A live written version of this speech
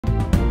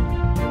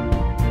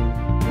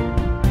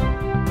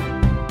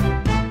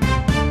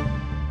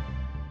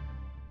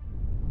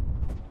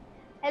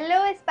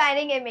Hello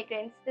aspiring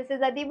immigrants, this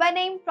is Adiba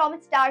Naim from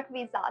Stark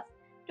Visas.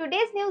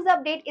 Today's news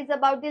update is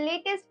about the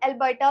latest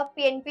Alberta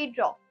PNP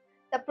Draw.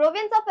 The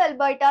province of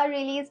Alberta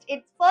released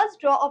its first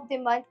draw of the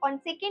month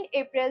on 2nd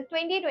April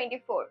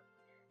 2024.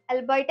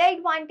 Alberta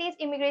Advantage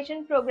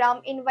Immigration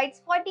Program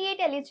invites 48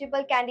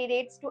 eligible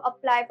candidates to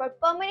apply for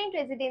permanent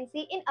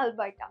residency in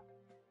Alberta.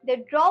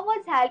 The draw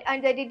was held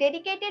under the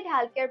dedicated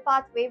healthcare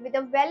pathway with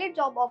a valid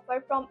job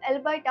offer from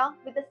Alberta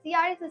with a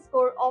CRS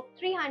score of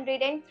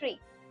 303.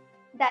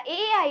 The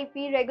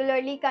AAIP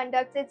regularly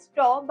conducts its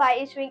draw by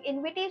issuing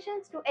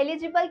invitations to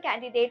eligible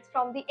candidates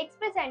from the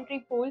express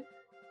entry pool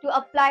to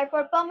apply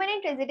for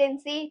permanent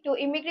residency to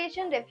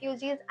Immigration,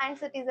 Refugees and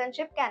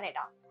Citizenship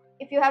Canada.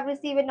 If you have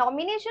received a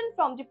nomination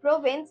from the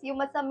province, you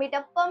must submit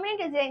a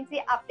permanent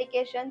residency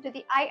application to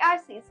the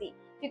IRCC.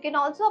 You can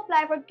also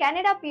apply for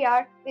Canada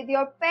PR with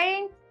your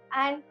parents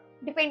and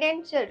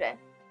dependent children.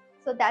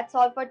 So that's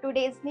all for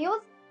today's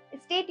news.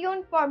 Stay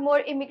tuned for more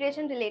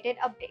immigration related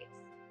updates.